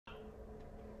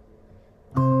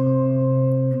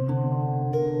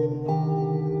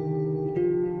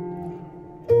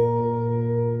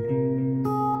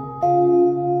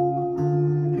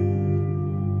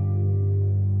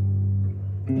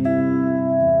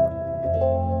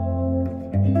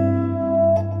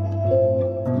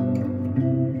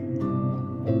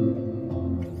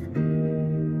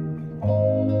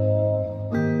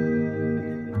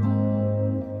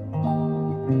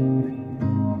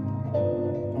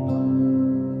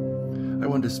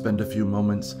wanted to spend a few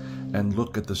moments and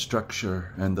look at the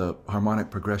structure and the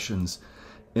harmonic progressions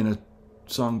in a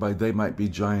song by They Might Be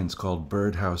Giants called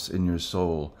Birdhouse in Your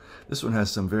Soul. This one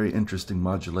has some very interesting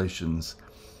modulations,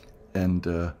 and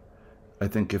I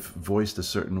think if voiced a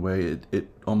certain way, it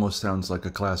almost sounds like a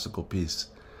classical piece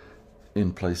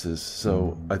in places.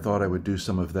 So I thought I would do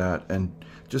some of that and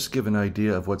just give an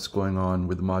idea of what's going on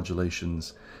with the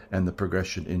modulations and the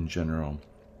progression in general.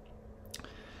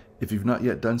 If you've not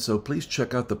yet done so, please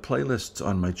check out the playlists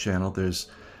on my channel.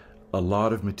 There's a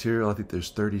lot of material. I think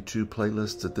there's 32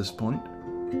 playlists at this point.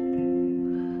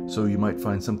 So you might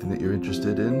find something that you're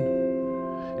interested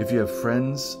in. If you have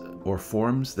friends or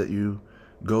forums that you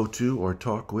go to or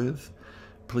talk with,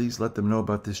 please let them know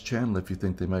about this channel if you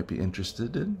think they might be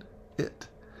interested in it.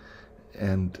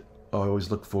 And I always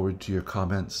look forward to your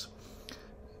comments.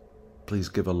 Please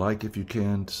give a like if you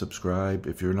can, subscribe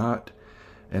if you're not.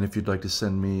 And if you'd like to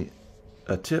send me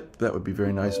a tip, that would be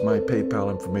very nice. My PayPal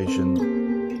information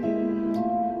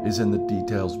is in the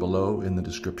details below in the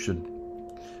description.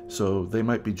 So They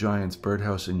Might Be Giants,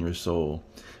 Birdhouse in Your Soul.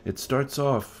 It starts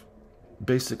off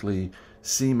basically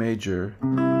C major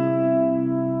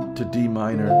to D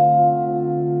minor,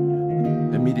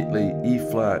 immediately E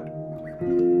flat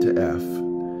to F.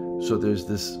 So there's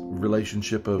this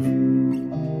relationship of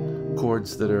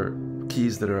chords that are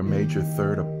keys that are a major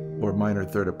third or minor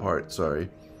third apart, sorry.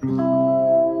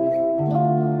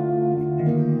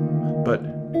 But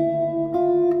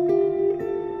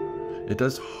it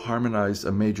does harmonize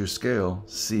a major scale,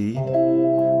 C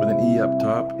with an E up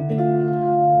top,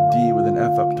 D with an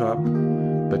F up top,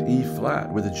 but E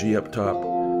flat with a G up top,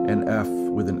 and F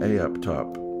with an A up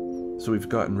top. So we've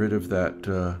gotten rid of that,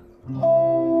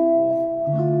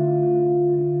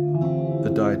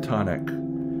 the diatonic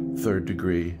third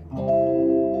degree.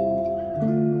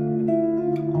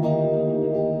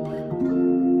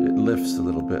 It lifts a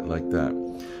little bit like that.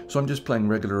 So I'm just playing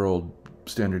regular old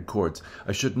standard chords.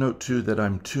 I should note too that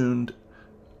I'm tuned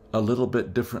a little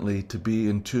bit differently to be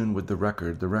in tune with the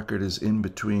record. The record is in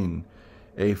between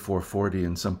A440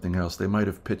 and something else. They might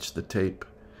have pitched the tape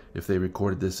if they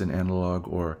recorded this in analog,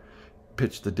 or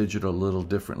pitched the digital a little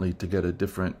differently to get a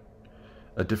different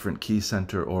key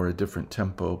center or a different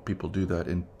tempo. People do that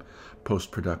in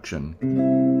post-production.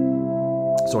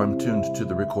 So I'm tuned to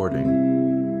the recording.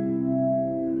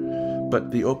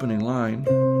 But the opening line,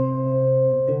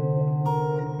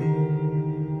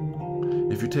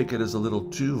 if you take it as a little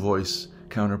two-voice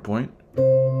counterpoint,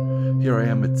 here I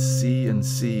am at C and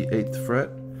C 8th fret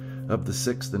of the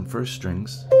 6th and 1st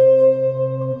strings,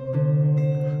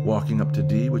 walking up to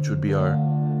D, which would be our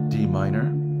D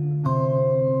minor.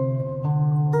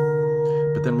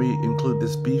 But then we include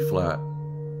this B flat,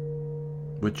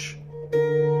 which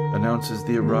announces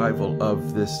the arrival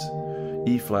of this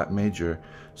E flat major.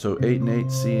 So 8 and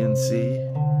 8, C and C,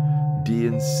 D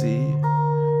and C,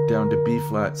 down to B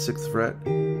flat 6th fret,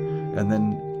 and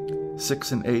then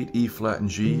 6 and 8, E flat and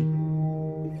G.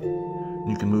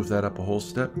 You can move that up a whole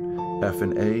step. F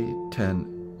and A, 8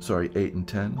 and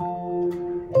 10.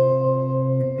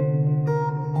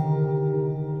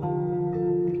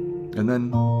 And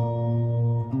then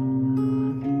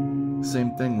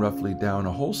same thing, roughly down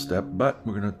a whole step, but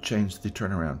we're going to change the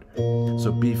turnaround.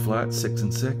 So B flat 6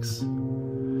 and 6,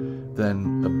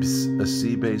 then a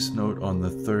C bass note on the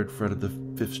 3rd fret of the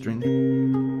 5th string.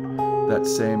 That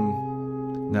same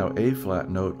now A flat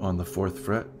note on the 4th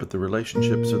fret, but the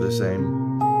relationships are the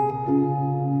same.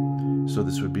 So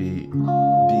this would be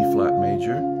D flat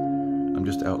major. I'm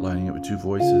just outlining it with two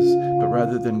voices, but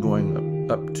rather than going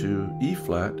up to E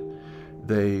flat,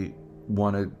 they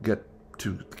want to get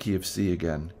to the key of C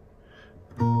again.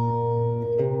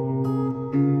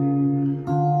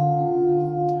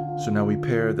 So now we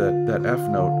pair that F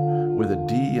note with a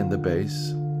D in the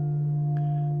bass.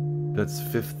 That's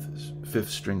 5th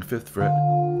string, 5th fret.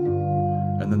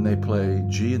 And then they play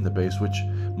G in the bass, which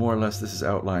more or less this is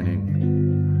outlining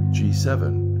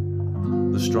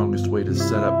G7, the strongest way to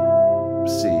set up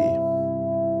C.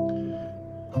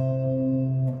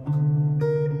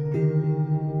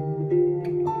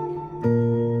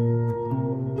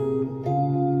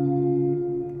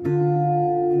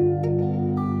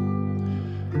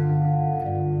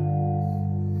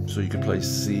 So you could play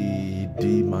C,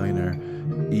 D minor,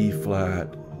 E flat,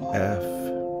 F,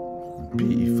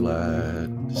 B flat,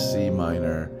 C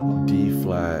minor, D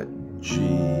flat, G.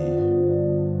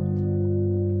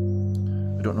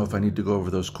 I don't know if I need to go over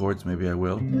those chords, maybe I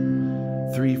will.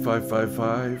 3, 5, 5,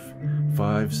 5,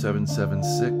 5, 7, 7,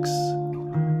 6,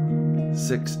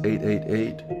 6, 8, 8,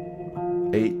 8,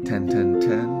 8, 10, 10,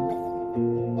 10,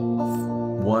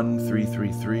 1, 3,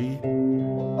 3, 3,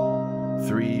 3,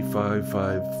 3, 5,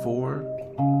 5, 4,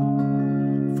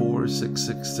 4, 6,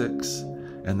 6, 6,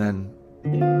 and then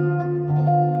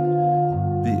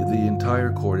the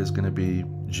entire chord is going to be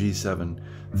G7,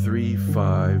 3,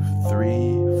 5,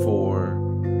 3,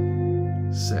 4,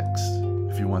 6.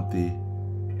 If you want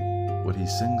what he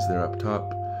sings there up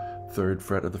top, 3rd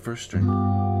fret of the 1st string.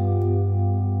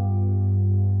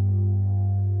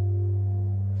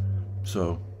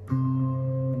 So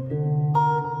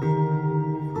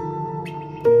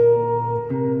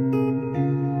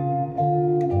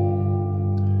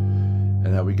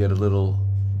and now we get a little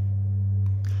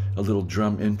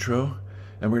drum intro,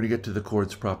 and we're going to get to the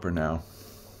chords proper now.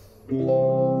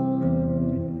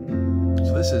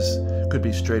 So this could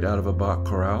be straight out of a Bach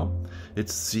chorale.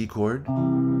 It's C chord. Here,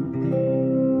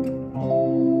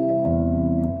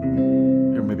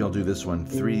 maybe I'll do this one.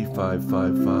 3, 5,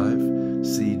 5, 5,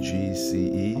 C, G, C,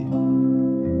 E.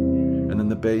 And then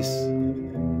the bass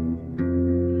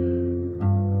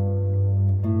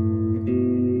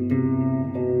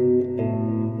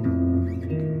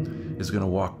is going to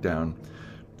walk down.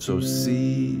 So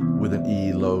C with an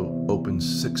E low open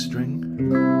 6th string,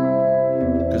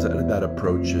 because that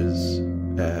approaches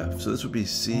F. So this would be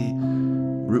C,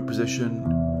 root position.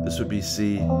 This would be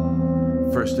C,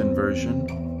 1st inversion.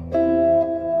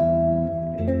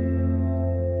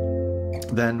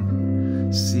 Then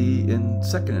C in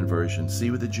 2nd inversion, C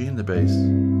with a G in the bass.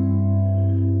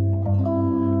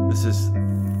 This is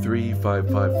 3, 5,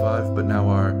 5, 5, but now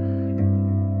our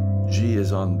G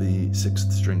is on the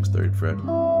 6th string's 3rd fret.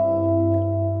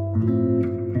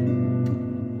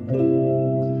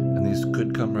 And these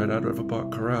could come right out of a Bach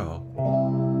chorale.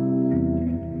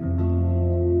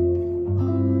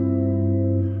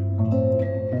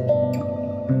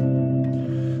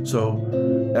 So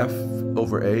F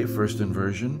over A, 1st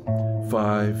inversion,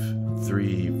 5,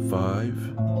 3,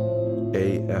 5,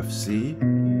 A, F, C,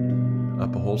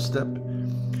 up a whole step,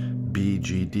 B,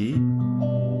 G, D,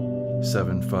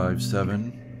 7, 5,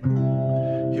 7.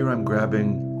 Here I'm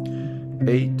grabbing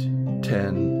 8,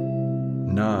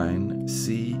 10, 9,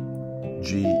 C,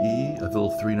 G, E, a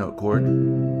little 3-note chord.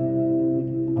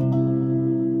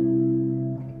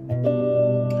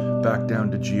 Back down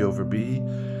to G over B,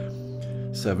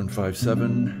 7, 5,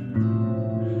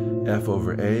 7, F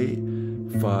over A,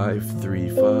 5, 3,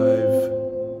 5,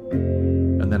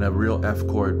 and then a real F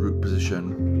chord root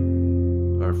position.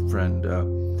 Our friend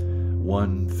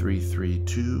 1, 3, 3,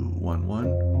 2, 1, 1.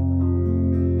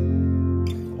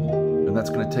 And that's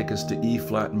going to take us to E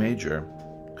flat major,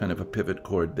 kind of a pivot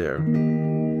chord there.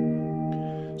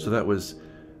 So that was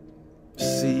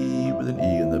C with an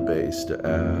E in the bass to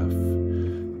F,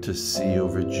 to C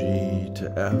over G,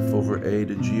 to F over A,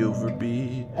 to G over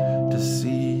B, to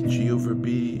C, G over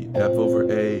B, F over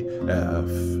A, F.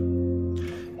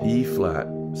 E flat,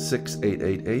 6, 8,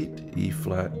 8, 8, E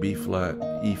flat, B flat,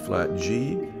 E flat,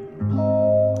 G,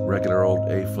 regular old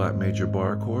A flat major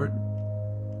bar chord,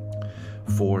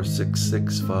 4, 6,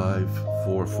 6, 5,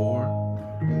 4, 4.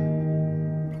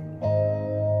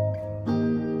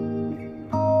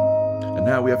 And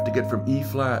now we have to get from E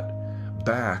flat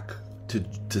back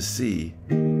to C.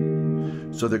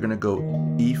 So they're going to go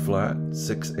E flat,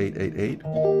 6, 8, 8, 8,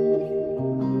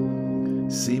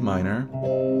 C minor.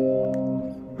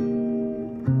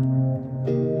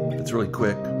 It's really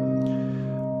quick.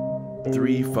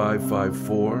 3, 5, 5,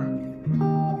 4.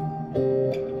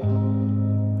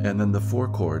 And then the 4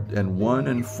 chord. And 1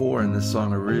 and 4 in this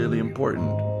song are really important.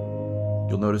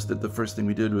 You'll notice that the first thing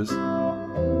we did was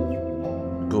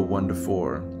go 1 to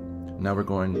 4. Now we're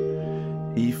going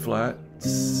E flat,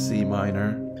 C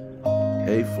minor,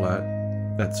 A flat,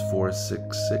 that's 4,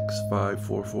 6, 6, 5,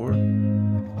 4, 4,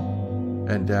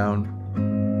 and down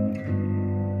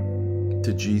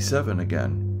to G7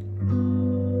 again.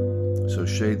 So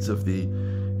shades of the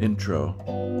intro.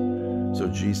 So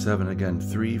G7 again,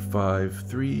 3, 5,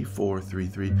 3, 4, 3,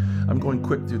 3. I'm going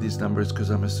quick through these numbers because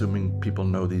I'm assuming people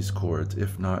know these chords.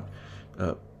 If not,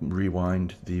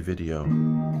 rewind the video.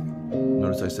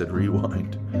 Notice I said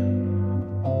rewind.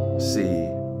 C.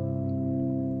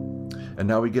 And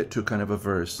now we get to kind of a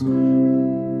verse.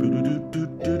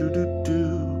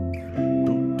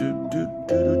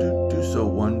 So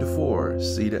 1 to 4,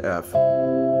 C to F.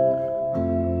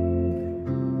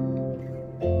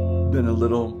 Then a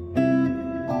little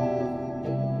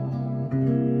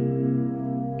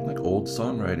like old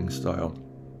songwriting style.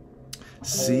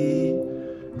 C,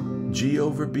 G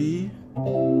over B,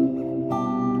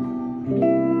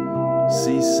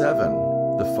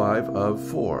 C7, the 5 of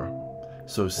 4.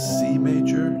 So C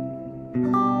major,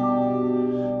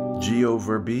 G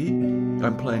over B.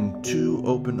 I'm playing 2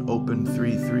 open, open,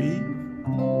 3, 3.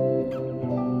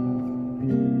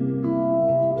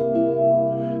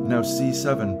 Now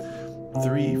C7,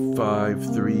 3,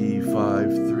 5, 3,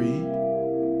 5, 3.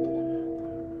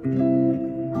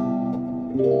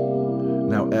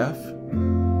 Now F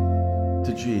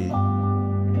to G.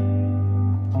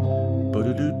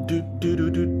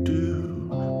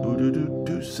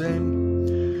 Ba-do-do-do-do-do-do-do. Same.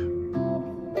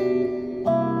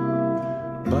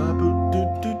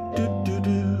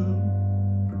 Ba-boo-do-do-do-do-do.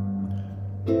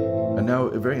 And now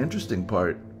a very interesting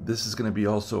part. This is going to be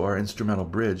also our instrumental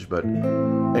bridge, but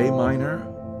A minor,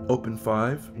 open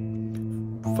 5,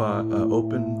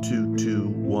 open 2, 2,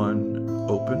 1,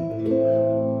 open,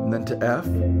 and then to F,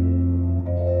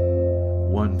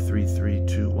 1, 3, 3,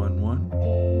 2, 1, 1,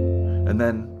 and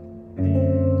then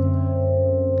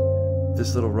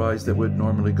this little rise that would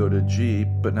normally go to G,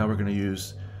 but now we're going to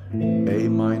use A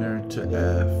minor to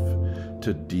F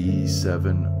to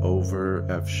D7 over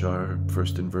F sharp,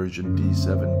 first inversion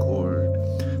D7 chord.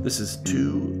 This is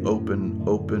 2, open,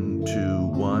 open, 2,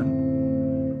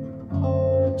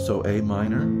 1. So A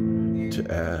minor to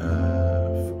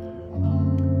F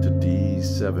to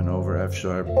D7 over F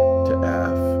sharp to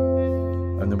F.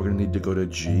 And then we're going to need to go to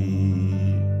G.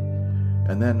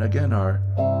 And then again our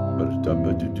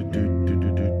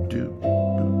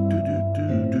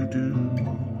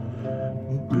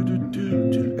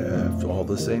F, all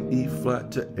the same, E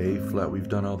flat to A flat. We've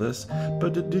done all this.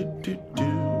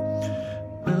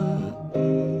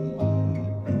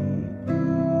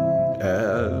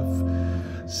 F,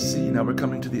 C. Now we're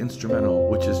coming to the instrumental,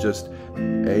 which is just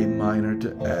A minor to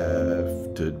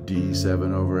F to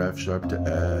D7 over F sharp to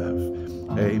F.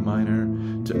 A minor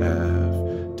to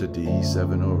F to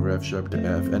D7 over F sharp to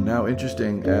F. And now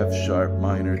interesting, F sharp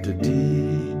minor to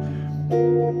D.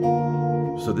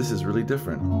 So this is really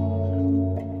different.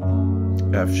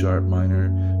 F sharp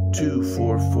minor, 2,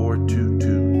 4, 4, 2,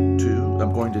 2, 2.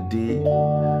 I'm going to D,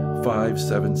 5,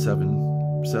 7,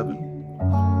 7, 7.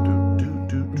 Do, do,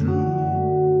 do, do.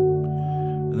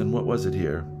 And then what was it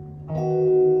here?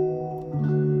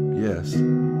 Yes.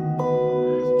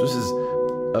 This is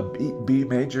a B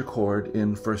major chord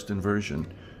in first inversion.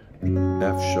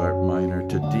 F sharp minor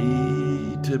to D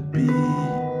to B.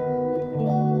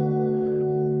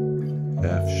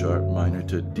 F sharp minor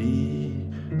to D.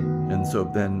 And so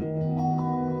then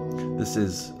this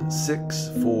is 6,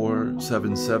 4,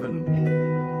 7, 7.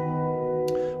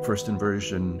 First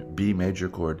inversion B major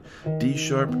chord. D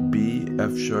sharp B,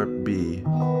 F sharp B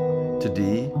to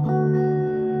D.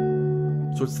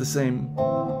 So it's the same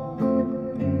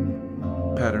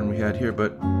pattern we had here,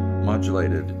 but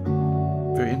modulated.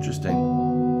 Very interesting.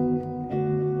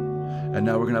 And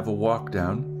now we're going to have a walk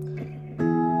down.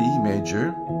 E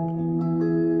major,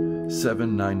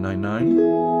 7, 9, 9,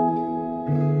 9.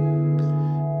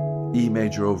 E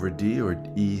major over D, or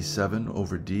E7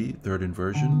 over D, third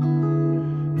inversion.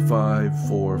 5,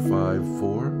 4, 5,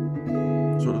 4.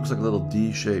 So it looks like a little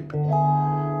D shape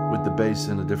with the bass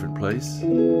in a different place.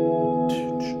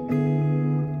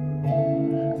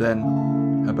 Then,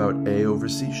 how about A over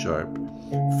C sharp?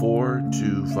 4,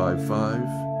 2, 5, 5.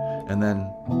 And then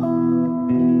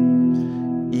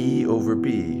E over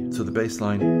B. So the bass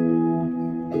line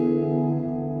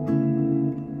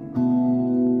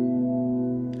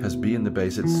has B in the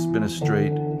bass. It's been a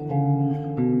straight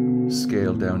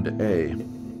scale down to A.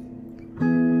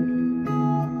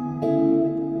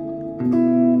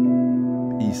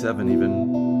 E7 even.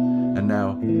 And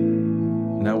now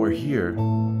we're here.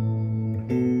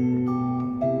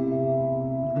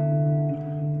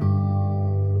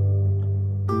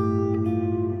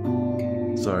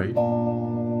 Sorry.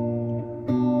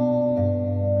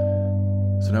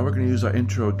 So now we're going to use our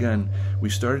intro again. We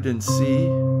started in C.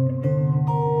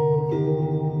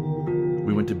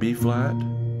 We went to B flat.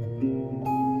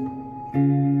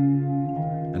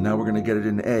 And now we're going to get it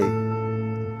in A.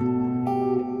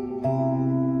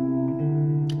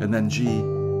 And then G.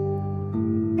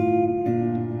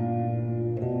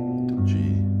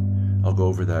 G. I'll go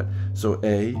over that. So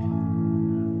A.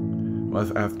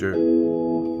 Well, after.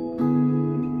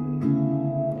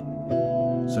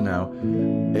 So now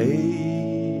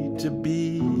A to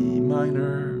B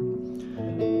minor.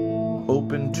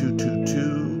 Open 2, 2,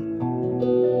 2.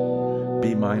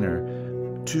 B minor.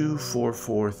 2, 4,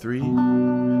 4, 3.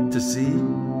 To C.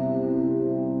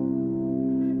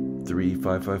 3,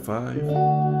 5, 5, 5.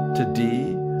 To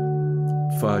D.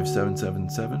 5, 7, 7,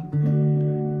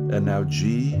 7. And now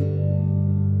G.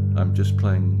 I'm just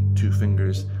playing 2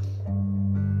 fingers.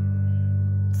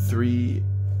 3,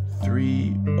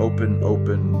 3, open,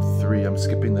 open, 3. I'm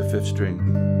skipping the 5th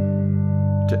string.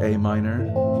 To A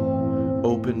minor.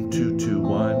 Open 2, 2,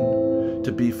 1.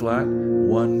 To B flat.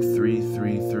 1, 3,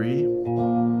 3, 3.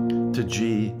 To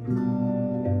G.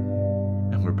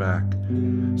 And we're back.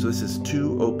 So this is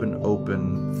 2 open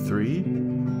open 3.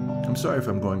 I'm sorry if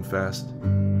I'm going fast.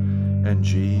 And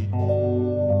G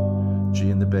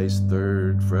in the bass,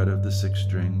 3rd fret of the 6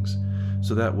 strings.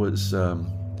 So that was A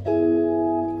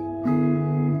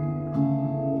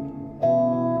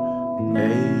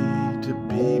to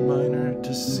B minor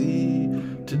to C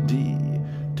to D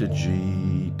to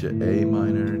G to A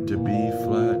minor to B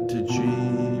flat to G.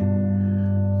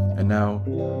 And now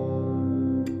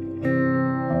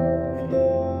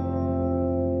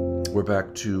we're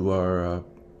back to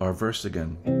our verse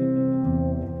again.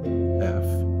 F.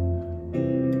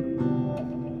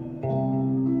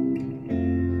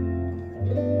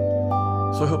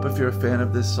 So I hope if you're a fan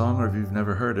of this song, or if you've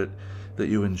never heard it, that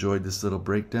you enjoyed this little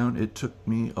breakdown. It took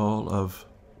me all of,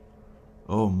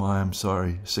 oh my, I'm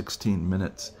sorry, 16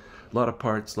 minutes. A lot of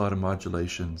parts, a lot of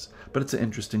modulations, but it's an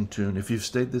interesting tune. If you've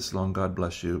stayed this long, God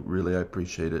bless you. Really, I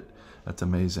appreciate it. That's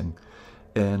amazing.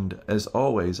 And as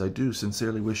always, I do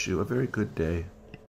sincerely wish you a very good day.